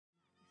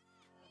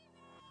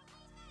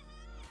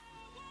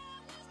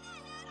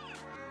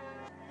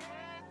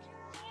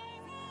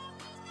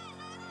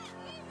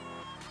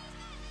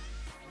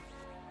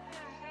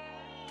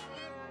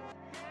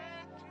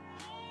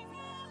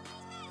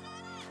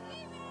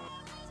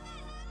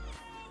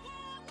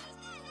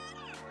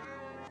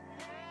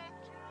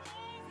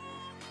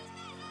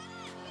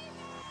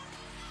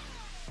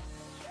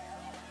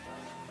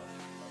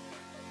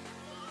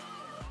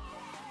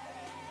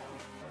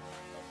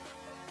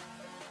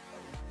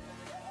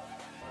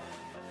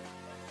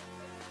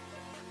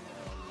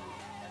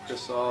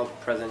Dr. Saul,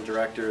 President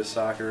Director of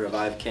Soccer of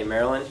IFK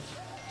Maryland.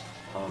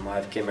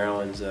 IFK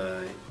Maryland's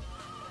a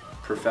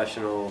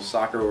professional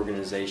soccer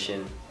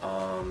organization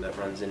that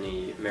runs in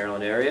the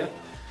Maryland area.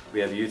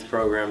 We have a youth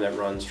program that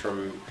runs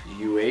from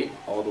U8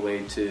 all the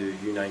way to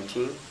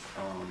U19.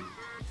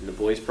 In the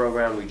boys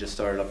program, we just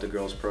started up the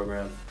girls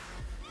program,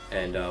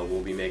 and we'll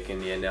be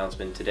making the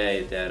announcement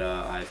today that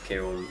IFK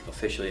will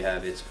officially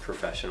have its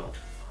professional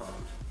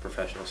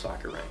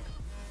soccer rank.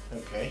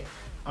 Okay.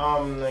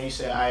 Now you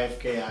say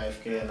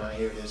IFK, and I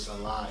hear this a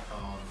lot.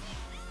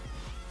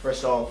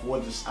 First off,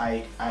 what does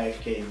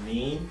IFK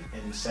mean?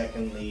 And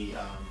secondly,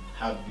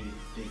 how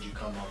did you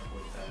come up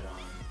with that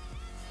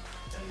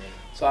name?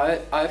 So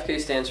IFK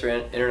stands for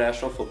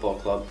International Football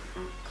Club.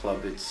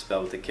 Club, it's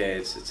spelled with a K.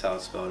 It's how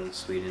it's spelled in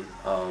Sweden.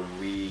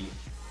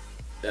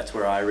 That's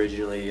where I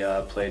originally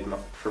played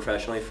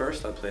professionally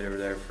first. I played over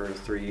there for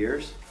 3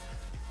 years.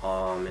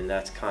 And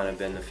that's kind of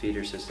been the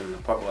feeder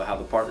system, how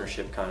the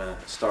partnership kind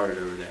of started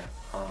over there.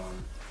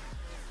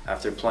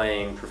 After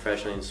playing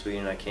professionally in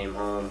Sweden, I came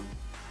home,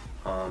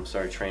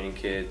 started training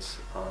kids,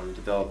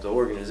 developed the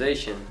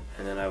organization,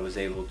 and then I was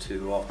able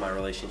to, off my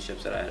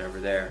relationships that I had over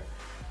there,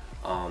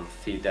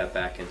 feed that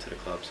back into the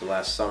club. So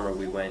last summer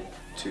we went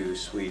to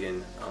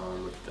Sweden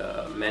with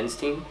the men's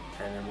team,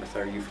 and then with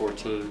our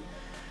U14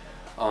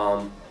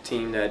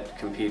 team that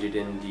competed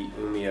in the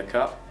UMIA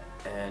Cup,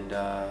 and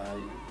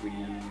we,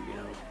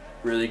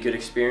 really good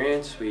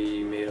experience.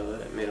 We made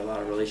a lot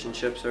of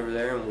relationships over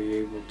there, and we were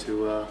able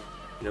to,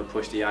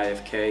 push the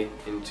IFK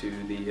into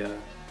the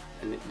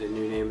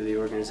new name of the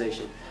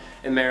organization.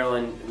 In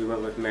Maryland, we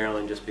went with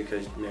Maryland just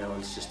because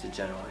Maryland's just a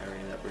general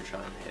area that we're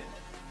trying to hit.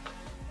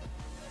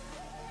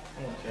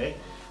 Okay.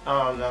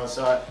 Now,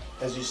 so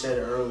as you said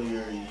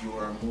earlier, you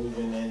are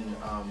moving in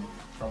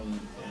from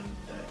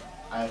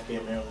the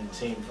IFK Maryland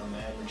team from the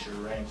amateur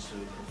ranks to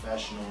the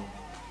professional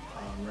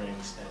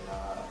ranks, and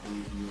I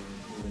believe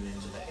you're moving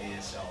into the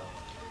ASL.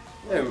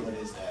 What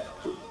is that?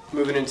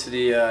 Moving into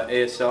the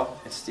ASL,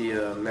 it's the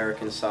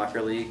American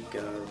Soccer League.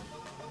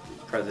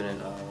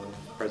 President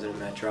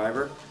Matt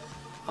Driver.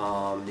 The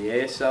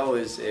ASL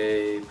is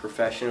a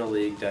professional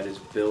league that is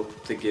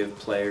built to give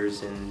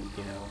players in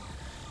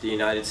the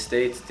United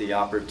States the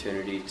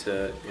opportunity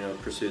to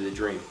pursue the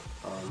dream.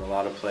 A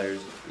lot of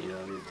players,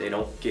 if they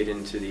don't get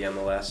into the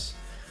MLS,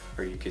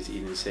 or you could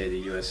even say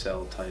the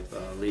USL type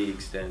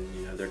leagues, then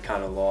they're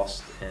kind of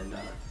lost, and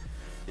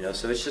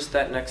so it's just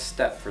that next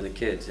step for the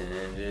kids, and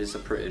it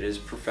is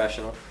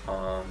professional,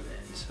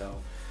 and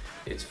so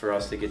it's for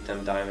us to get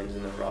them diamonds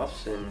in the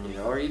roughs, and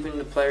or even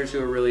the players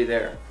who are really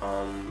there.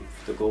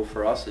 The goal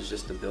for us is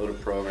just to build a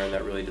program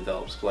that really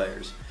develops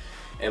players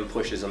and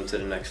pushes them to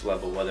the next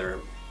level, whether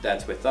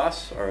that's with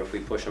us or if we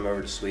push them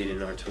over to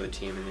Sweden or to a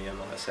team in the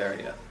MLS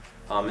area.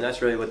 And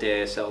that's really what the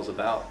ASL is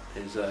about,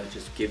 is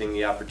just giving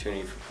the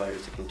opportunity for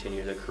players to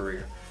continue their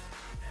career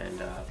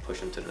and push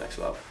them to the next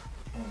level.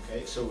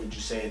 Okay, so would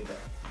you say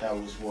that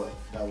was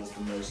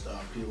the most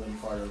appealing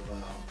part of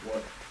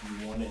what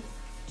you wanted?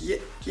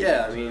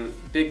 Yeah, I mean,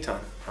 big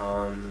time.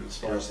 As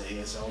far as the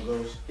ASL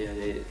goes? Yeah,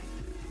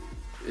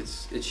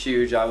 it's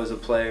huge. I was a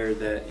player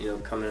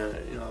that coming out,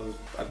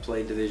 I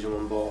played Division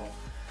I ball,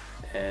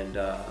 and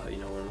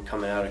when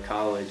coming out of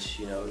college,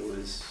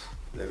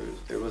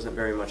 there wasn't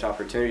very much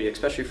opportunity,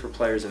 especially for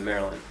players in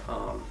Maryland.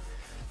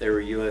 There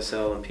were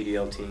USL and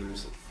PDL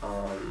teams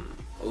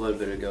a little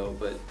bit ago,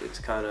 but it's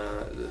kind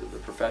of the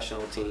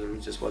professional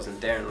team just wasn't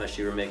there unless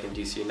you were making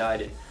DC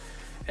United,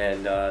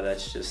 and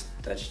that's just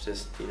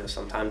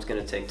sometimes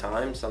going to take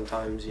time.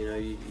 Sometimes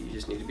you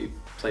just need to be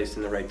placed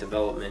in the right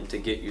development to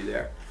get you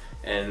there,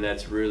 and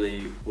that's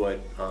really what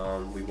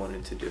we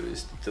wanted to do,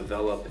 is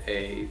develop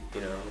a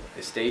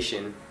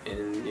station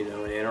in in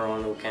Anne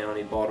Arundel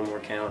County, Baltimore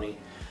County,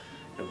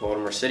 the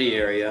Baltimore City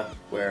area,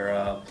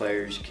 where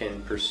players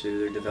can pursue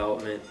their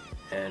development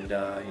and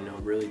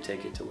really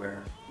take it to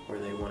where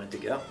they want it to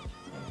go.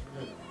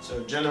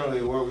 So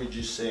generally, where would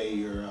you say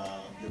your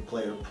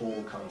player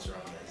pool comes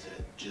from? Is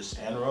it just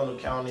Anne Arundel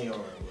County, or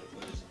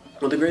what is it?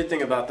 Well, the great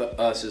thing about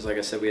us is, like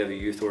I said, we have a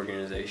youth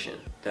organization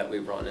that we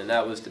run, and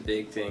that was the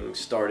big thing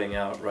starting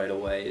out right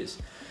away, is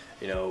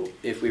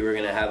if we were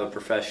going to have a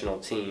professional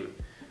team,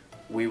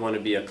 we want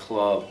to be a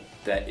club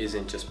that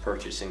isn't just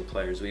purchasing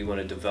players. We want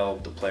to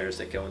develop the players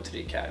that go into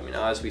the academy.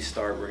 Now, as we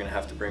start, we're going to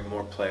have to bring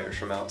more players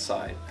from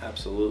outside,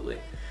 absolutely.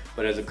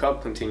 But as the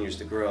club continues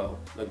to grow,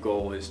 the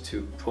goal is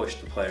to push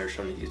the players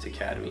from the youth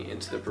academy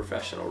into the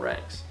professional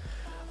ranks.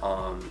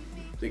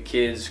 The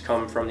kids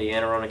come from the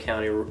Anne Arundel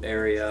County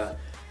area,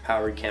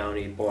 Howard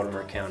County,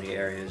 Baltimore County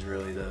area is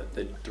really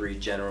the three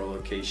general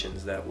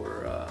locations that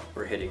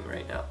we're hitting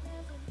right now.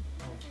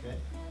 Okay.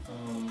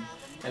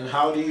 And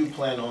how do you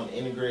plan on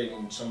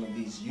integrating some of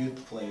these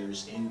youth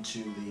players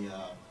into the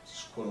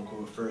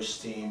quote-unquote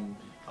first team,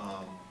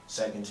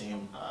 second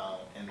team,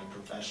 and the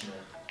professional?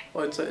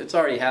 Well, it's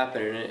already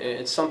happening.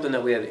 It's something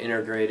that we have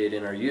integrated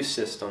in our youth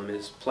system,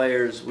 is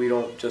players, we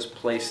don't just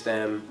place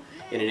them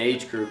in an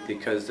age group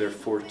because they're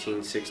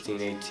 14,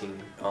 16,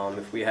 18.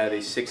 If we have a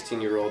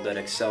 16-year-old that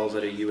excels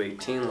at a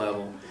U18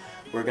 level,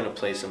 we're going to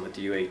place them with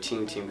the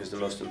U18 team, because the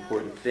most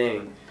important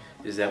thing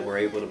is that we're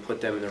able to put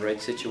them in the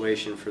right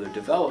situation for their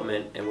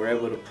development, and we're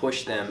able to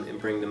push them and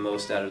bring the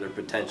most out of their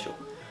potential.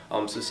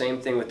 So same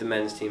thing with the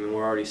men's team, and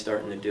we're already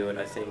starting to do it.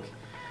 I think,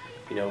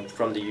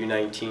 from the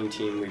U19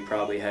 team, we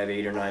probably have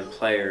 8 or 9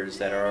 players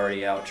that are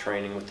already out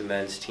training with the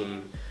men's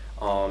team.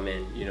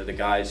 And the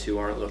guys who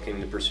aren't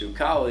looking to pursue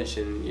college,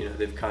 and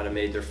they've kind of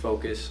made their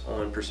focus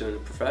on pursuing the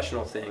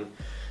professional thing,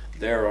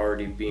 they're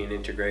already being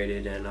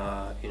integrated and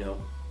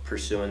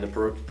pursuing the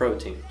pro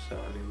team. So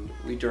I mean,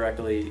 we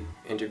directly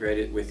integrate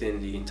it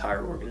within the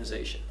entire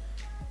organization.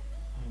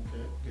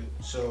 Okay,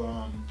 good.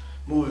 So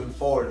moving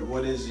forward,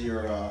 what is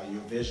your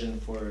vision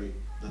for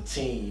the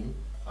team,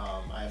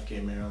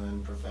 IFK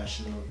Maryland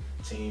professional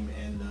team,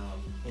 and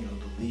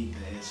the league,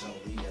 the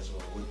ASL league as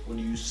well? What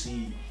do you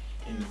see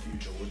in the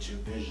future? What's your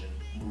vision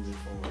moving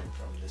forward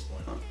from this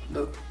point on?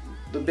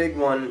 The big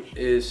one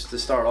is, to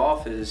start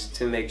off, is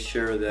to make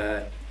sure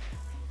that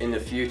in the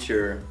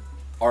future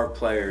our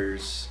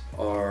players,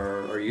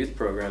 our youth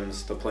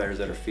programs, the players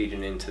that are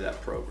feeding into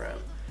that program.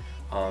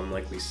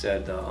 Like we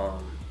said,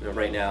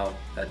 right now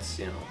that's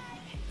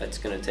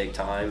going to take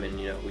time, and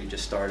we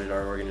just started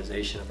our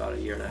organization about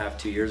 1.5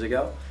 years, 2 years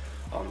ago.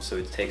 So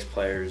it takes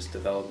players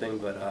developing,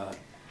 but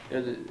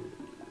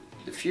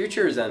the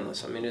future is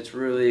endless. I mean, it's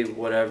really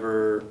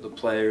whatever the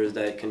players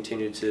that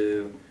continue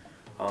to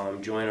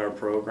join our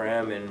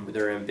program and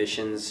their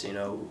ambitions,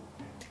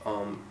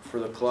 for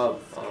the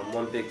club.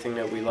 One big thing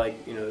that we like,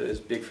 is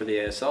big for the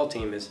ASL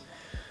team, is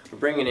we're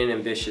bringing in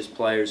ambitious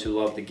players who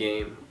love the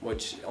game,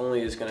 which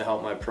only is going to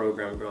help my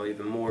program grow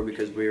even more,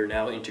 because we are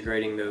now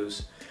integrating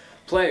those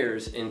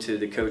players into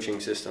the coaching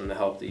system to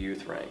help the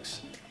youth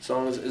ranks.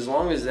 So as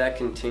long as that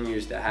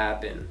continues to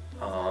happen,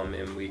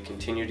 and we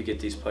continue to get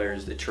these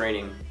players the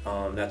training,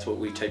 that's what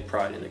we take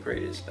pride in the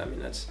greatest. I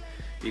mean,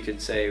 you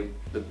could say,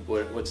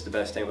 what's the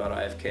best thing about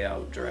IFK?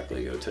 I'll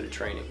directly go to the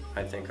training.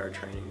 I think our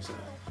training's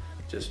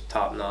just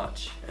top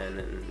notch, and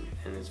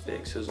it's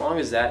big. So as long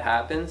as that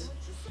happens,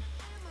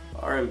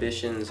 our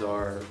ambitions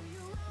are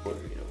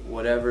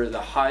whatever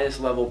the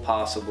highest level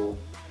possible.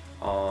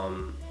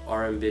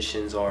 Our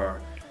ambitions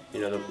are,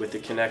 with the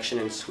connection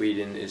in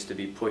Sweden, is to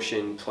be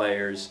pushing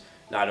players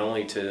not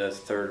only to the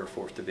 3rd or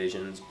 4th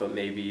divisions, but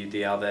maybe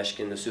the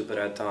Allsvenskan, the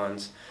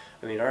Superettans.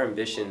 I mean, our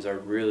ambitions are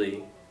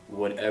really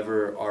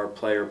whatever our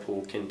player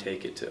pool can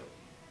take it to.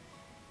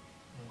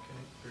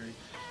 Okay, great.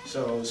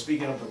 So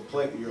speaking of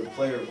your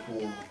player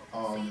pool,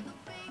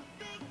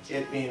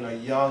 it being a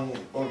young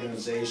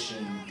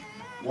organization,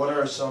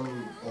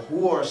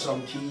 who are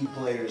some key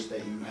players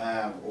that you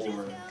have,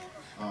 or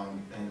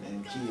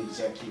and key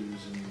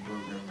executives in the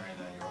program right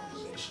now in your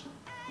organization?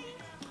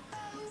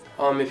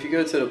 If you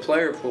go to the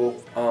player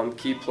pool,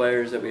 key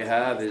players that we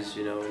have is,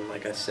 and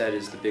like I said,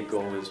 is the big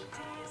goal is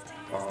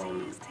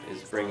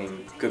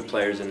bringing good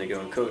players in to go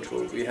and coach.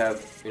 Well, we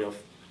have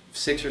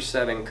 6 or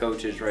 7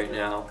 coaches right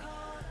now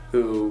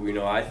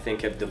who I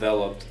think have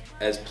developed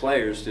as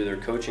players through their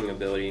coaching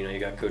ability. You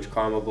got Coach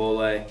Karma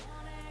Bole,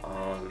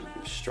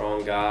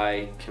 strong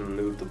guy, can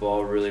move the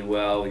ball really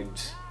well.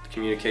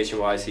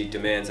 Communication-wise, he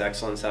demands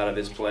excellence out of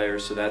his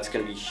players, so that's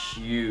going to be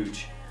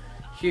huge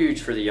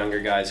for the younger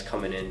guys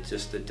coming in,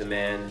 just the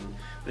demand.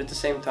 But at the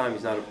same time,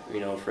 he's not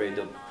afraid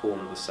to pull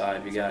him to the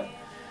side. We got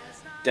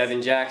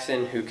Devin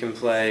Jackson, who can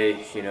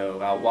play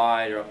out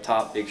wide or up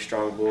top, big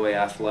strong boy,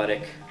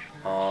 athletic,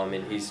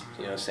 and he's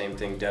same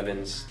thing.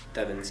 Devin's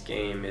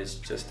game is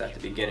just at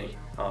the beginning.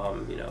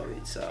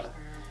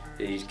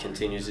 He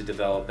continues to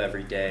develop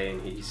every day,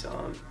 and he's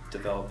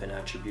developing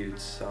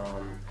attributes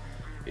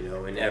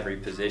in every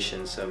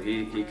position. So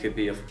he could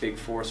be a big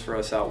force for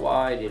us out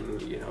wide,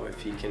 and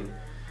if he can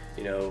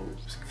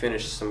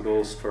finish some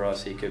goals for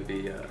us, he could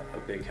be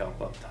a big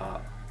help up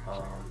top.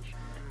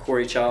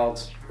 Corey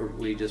Childs,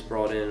 we just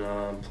brought in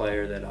a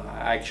player that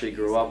I actually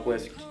grew up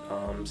with,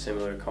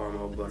 similar to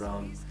Carmo, but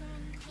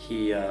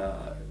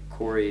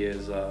Corey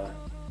is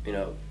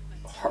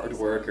hard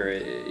worker.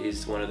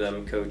 He's one of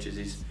them coaches.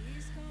 He's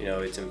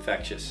it's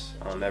infectious.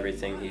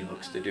 Everything he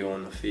looks to do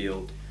on the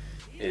field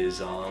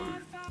is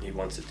he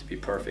wants it to be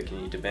perfect,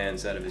 and he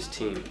demands that of his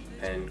team.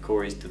 And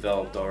Corey's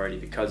developed already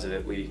because of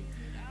it. We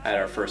had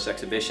our first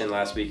exhibition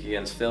last week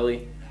against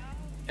Philly,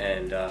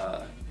 and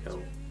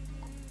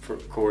for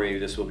Corey,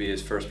 this will be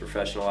his first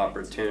professional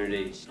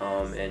opportunity,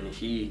 and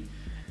he,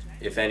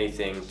 if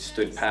anything,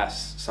 stood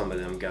past some of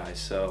them guys.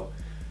 So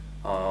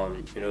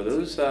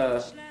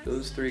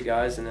those 3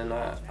 guys, and then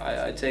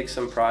I take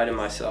some pride in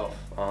myself.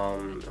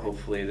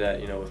 Hopefully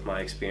that with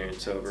my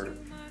experience over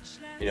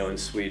in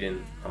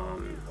Sweden,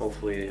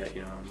 hopefully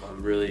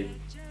I'm really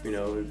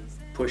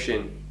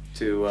pushing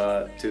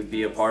to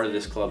be a part of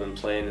this club and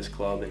play in this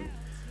club, and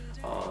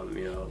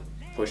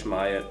push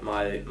my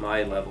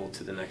level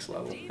to the next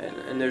level.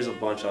 And there's a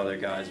bunch of other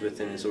guys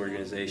within this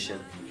organization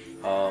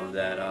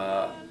that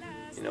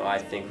I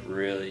think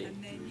really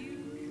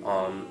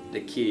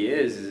the key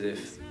is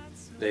if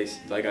they,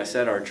 like I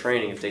said, our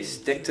training, if they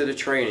stick to the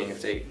training,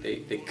 if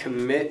they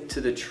commit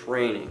to the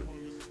training,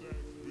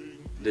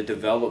 the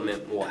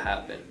development will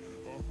happen.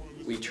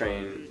 We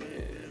train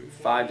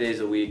 5 days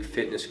a week,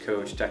 fitness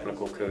coach,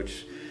 technical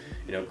coach,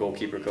 you know,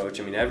 goalkeeper coach.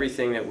 I mean,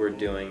 everything that we're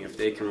doing, if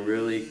they can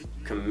really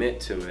commit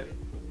to it,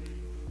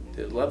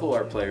 the level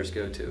our players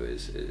go to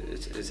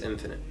is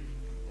infinite.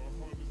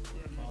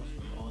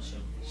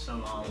 Awesome.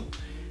 So,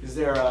 is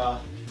there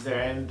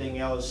anything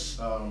else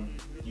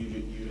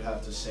you'd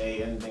have to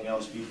say? Anything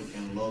else people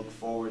can look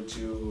forward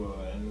to?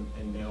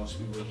 Anything else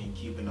people can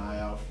keep an eye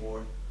out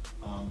for?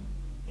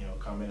 You know,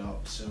 coming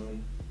up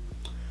soon.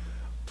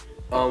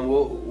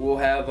 We'll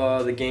have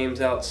the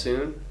games out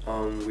soon.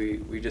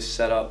 We just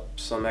set up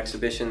some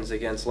exhibitions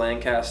against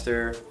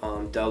Lancaster,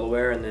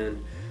 Delaware, and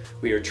then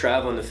we are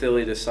traveling to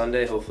Philly this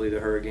Sunday. Hopefully the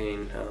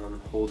hurricane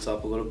holds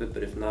up a little bit,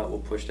 but if not, we'll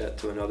push that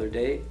to another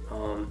date.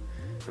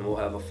 And we'll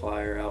have a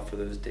flyer out for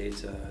those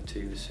dates to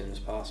you as soon as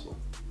possible.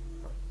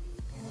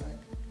 All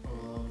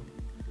right.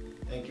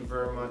 Thank you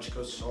very much,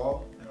 Coach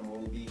Saul, and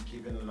we'll be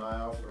keeping an eye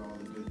out for all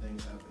the good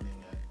things happening